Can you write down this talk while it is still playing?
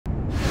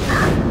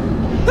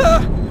A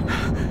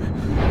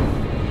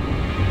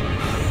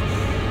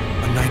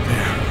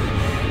nightmare.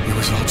 It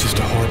was all just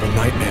a horrible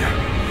nightmare.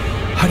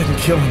 I didn't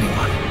kill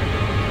anyone.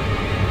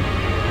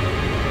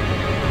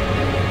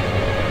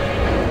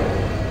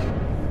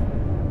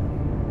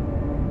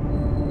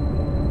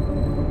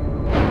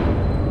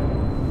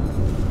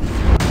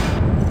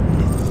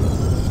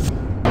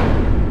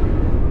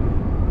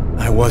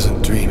 I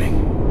wasn't dreaming.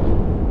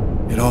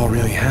 It all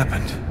really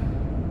happened.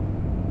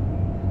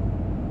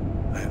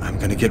 I'm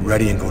gonna get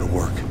ready and go to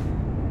work.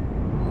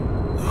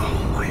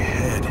 Oh, my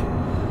head.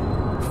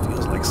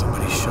 Feels like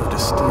somebody shoved a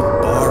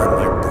steel bar in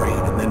my brain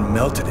and then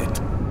melted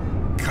it.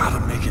 Gotta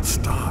make it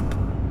stop.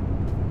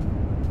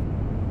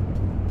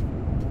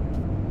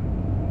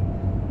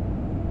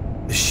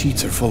 The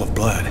sheets are full of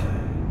blood.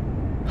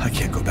 I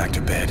can't go back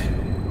to bed.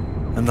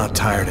 I'm not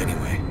tired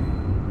anyway.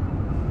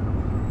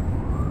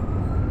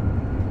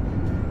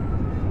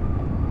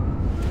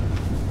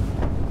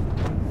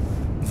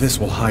 This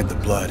will hide the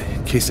blood,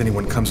 in case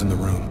anyone comes in the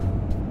room.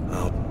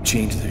 I'll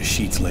change the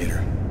sheets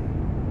later.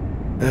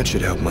 That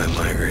should help my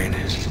migraine.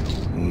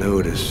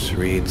 Notice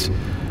reads,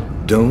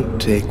 "Don't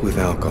take with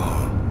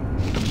alcohol."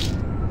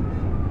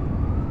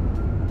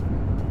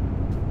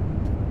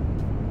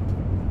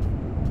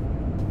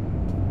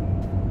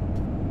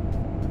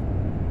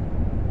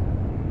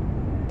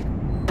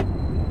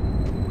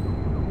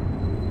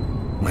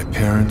 My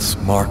parents,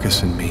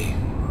 Marcus, and me,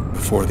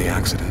 before the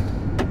accident.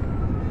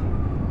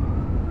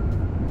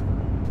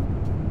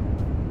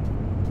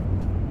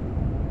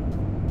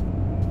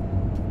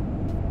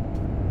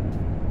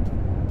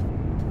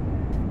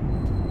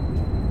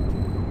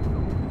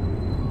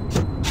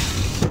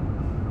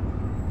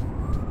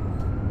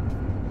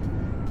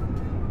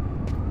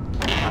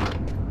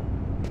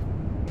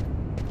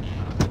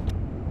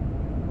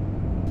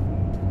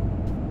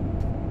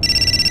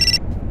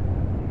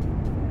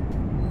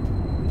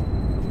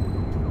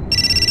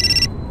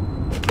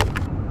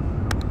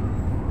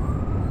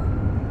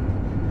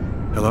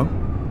 Hello?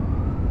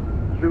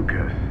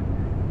 Lucas,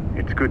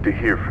 it's good to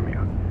hear from you.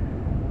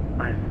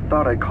 I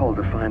thought I called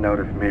to find out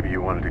if maybe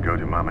you wanted to go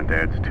to Mom and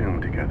Dad's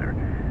tomb together.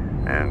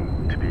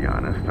 And to be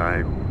honest,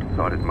 I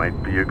thought it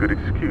might be a good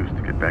excuse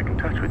to get back in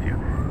touch with you.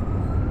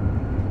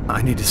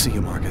 I need to see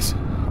you, Marcus.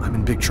 I'm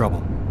in big trouble.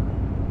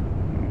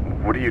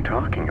 What are you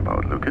talking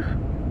about, Lucas?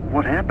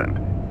 What happened?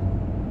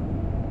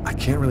 I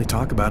can't really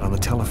talk about it on the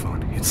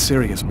telephone. It's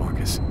serious,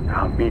 Marcus.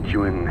 I'll meet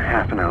you in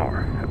half an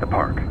hour at the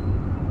park.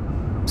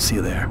 See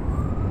you there.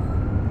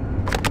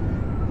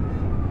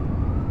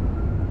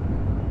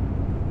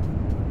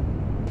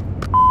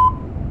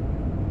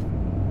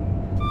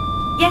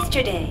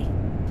 Yesterday,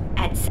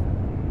 at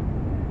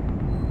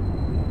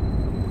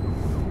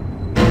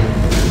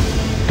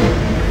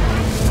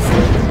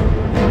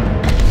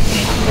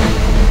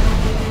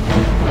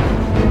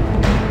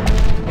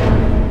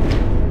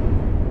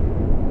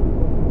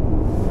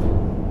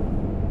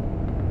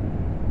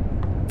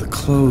the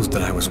clothes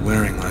that I was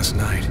wearing last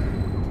night,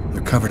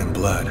 they're covered in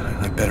blood.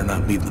 I better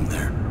not leave them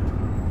there.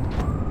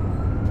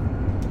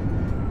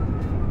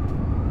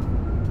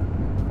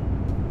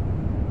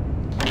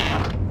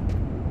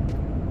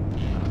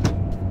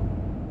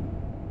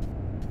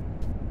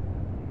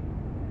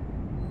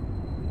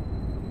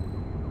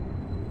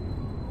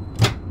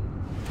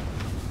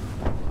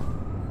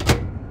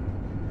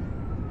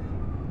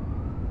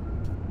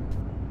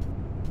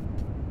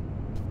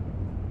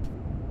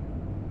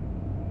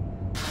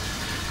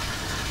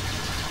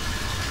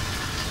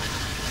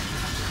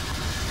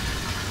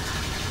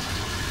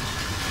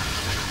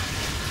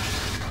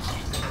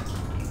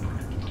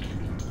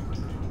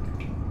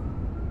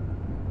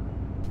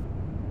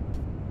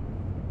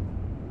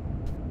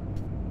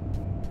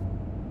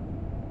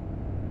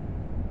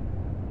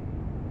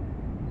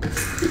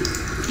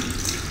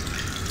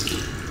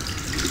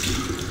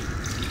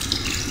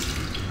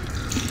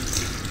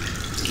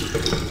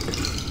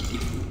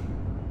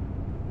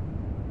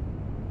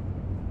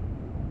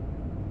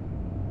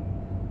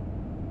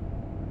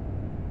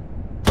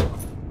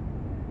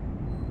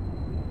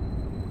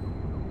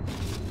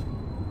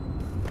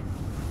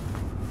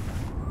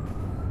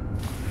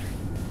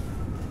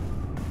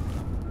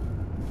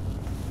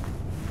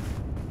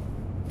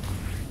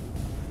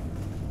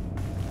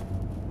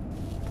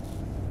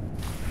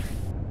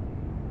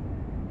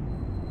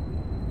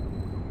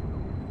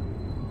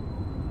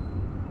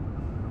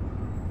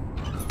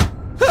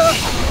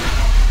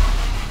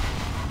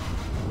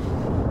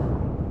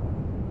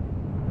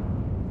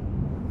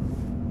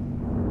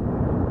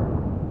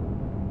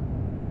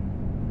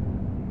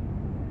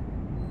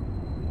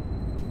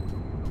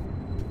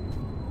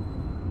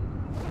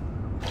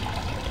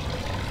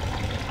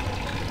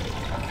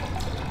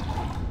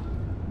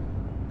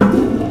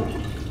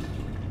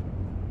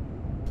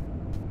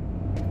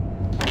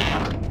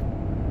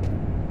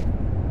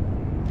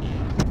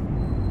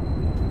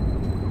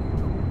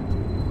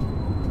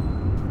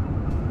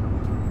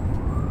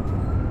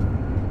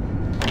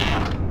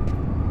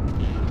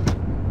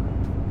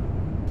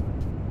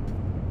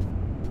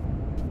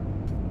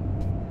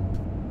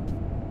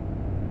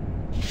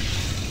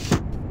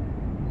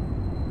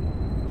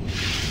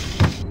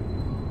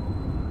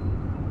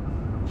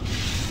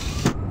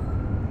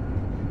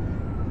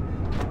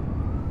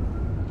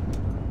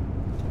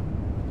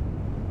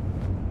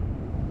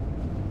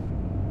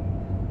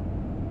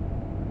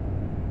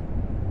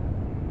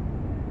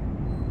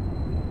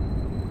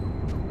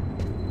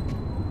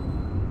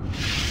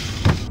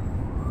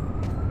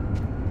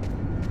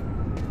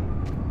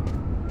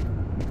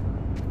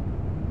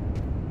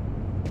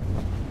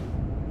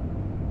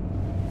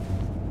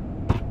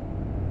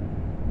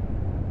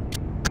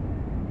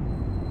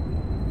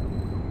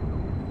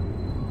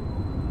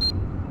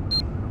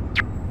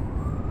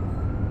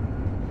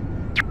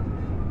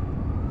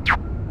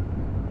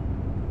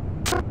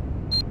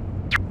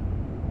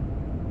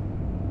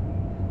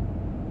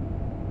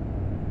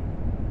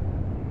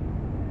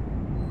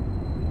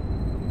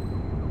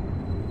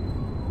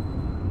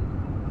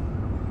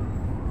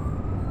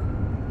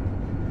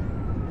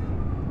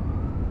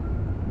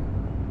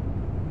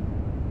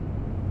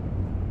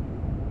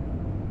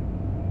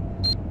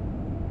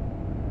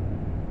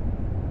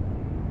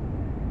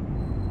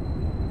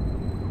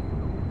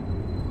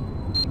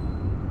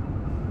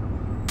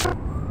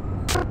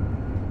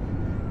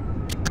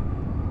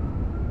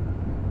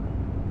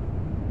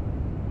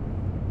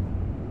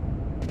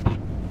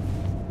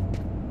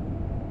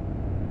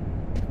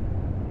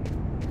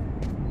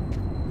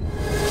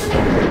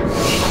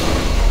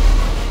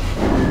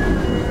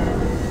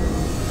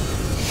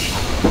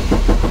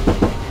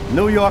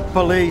 New York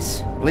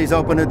police, please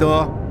open the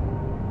door.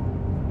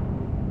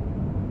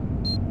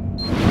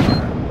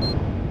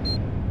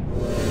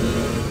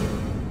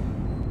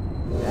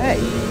 Hey,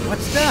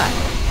 what's that?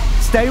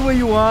 Stay where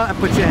you are and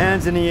put your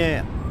hands in the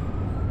air.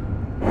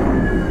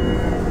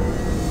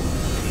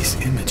 These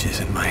images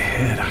in my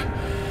head.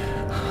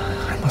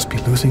 I must be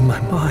losing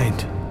my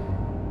mind.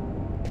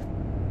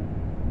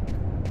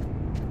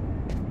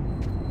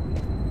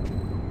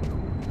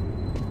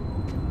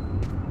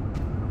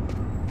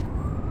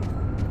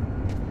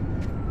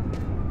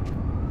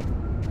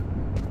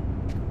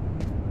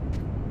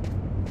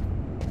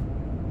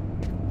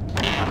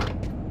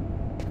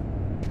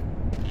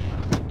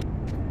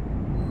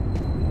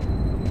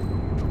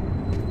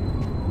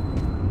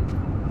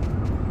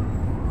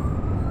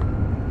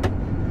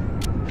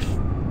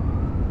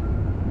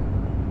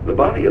 The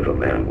body of a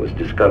man was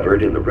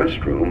discovered in the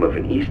restroom of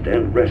an East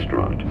End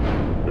restaurant.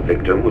 The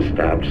victim was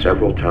stabbed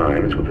several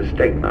times with a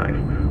steak knife,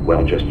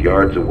 while just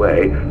yards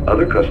away,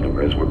 other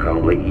customers were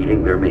calmly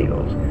eating their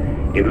meals.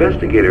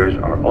 Investigators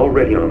are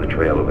already on the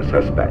trail of a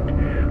suspect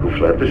who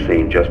fled the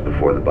scene just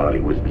before the body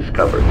was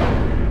discovered.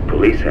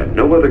 Police have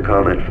no other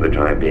comment for the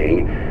time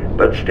being,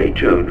 but stay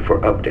tuned for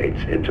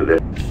updates into this.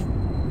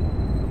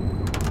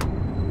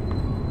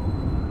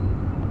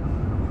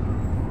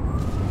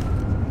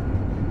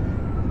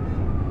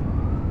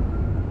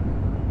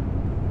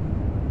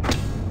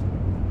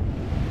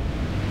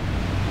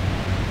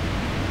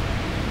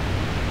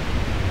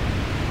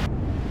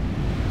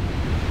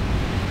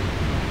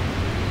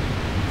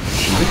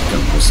 The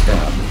victim was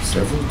stabbed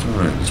several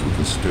times with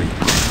a steak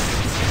knife.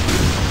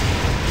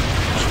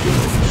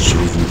 Stabbed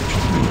several times with a steak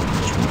knife.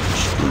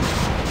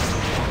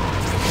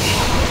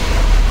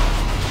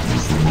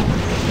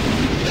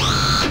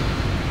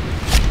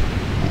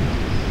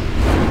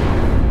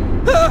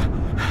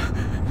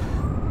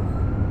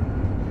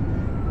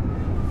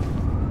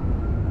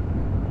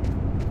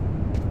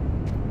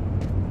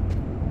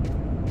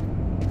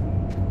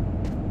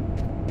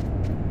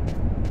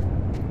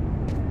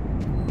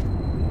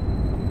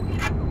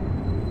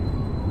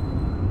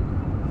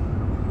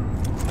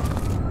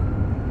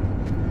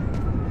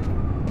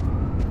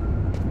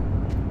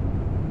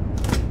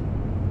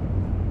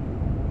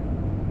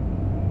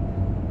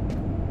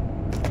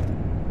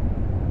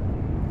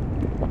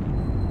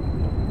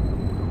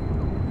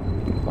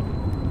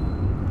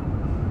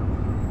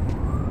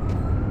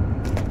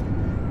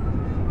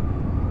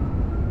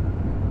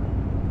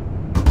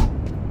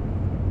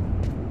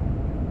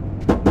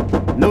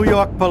 New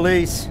York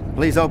police,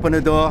 please open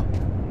the door.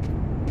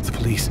 The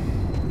police.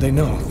 They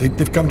know.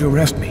 They've come to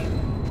arrest me.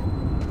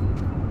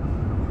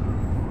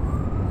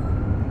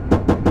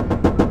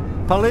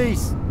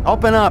 Police,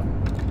 open up.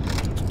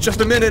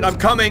 Just a minute, I'm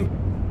coming!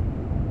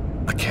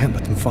 I can't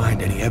let them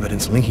find any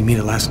evidence linking me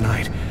to last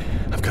night.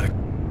 I've got to...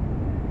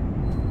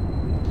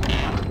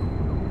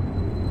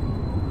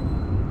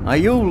 Are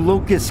you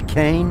Lucas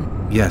Kane?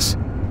 Yes.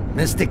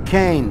 Mr.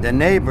 Kane, the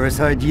neighbors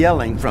heard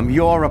yelling from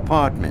your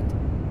apartment.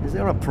 Is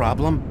there a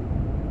problem?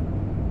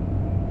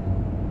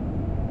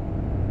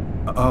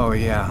 Oh,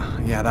 yeah.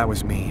 Yeah, that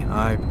was me.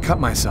 I cut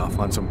myself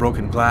on some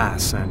broken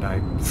glass, and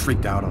I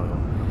freaked out a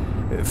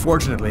little.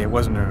 Fortunately, it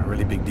wasn't a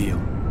really big deal.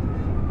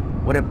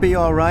 Would it be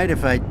all right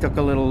if I took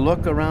a little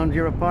look around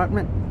your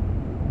apartment?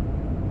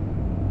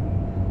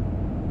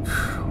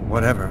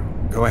 Whatever.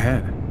 Go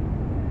ahead.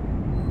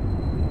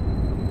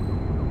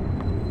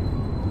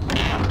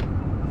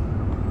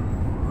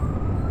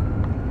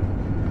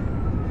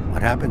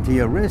 What happened to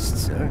your wrist,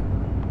 sir?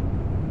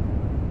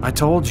 I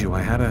told you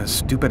I had a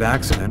stupid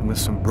accident with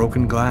some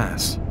broken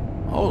glass.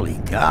 Holy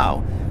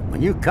cow.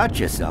 When you cut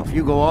yourself,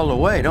 you go all the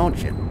way,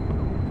 don't you?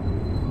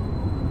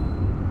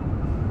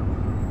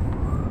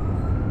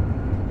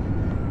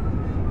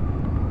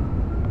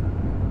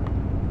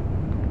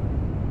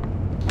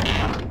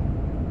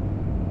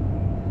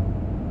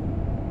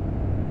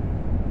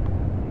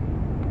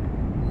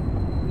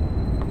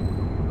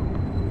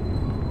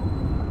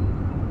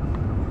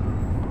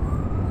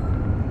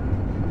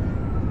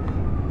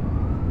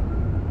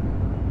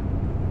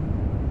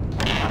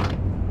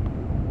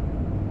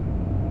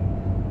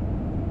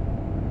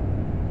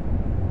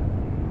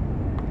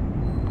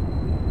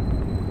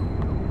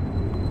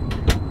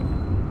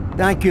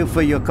 Thank you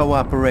for your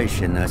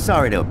cooperation.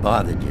 Sorry to have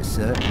bothered you,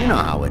 sir. You know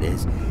how it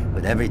is.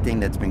 With everything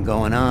that's been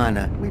going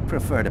on, we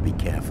prefer to be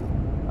careful.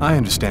 I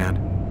understand.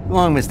 Go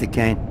on, Mr.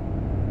 Kane.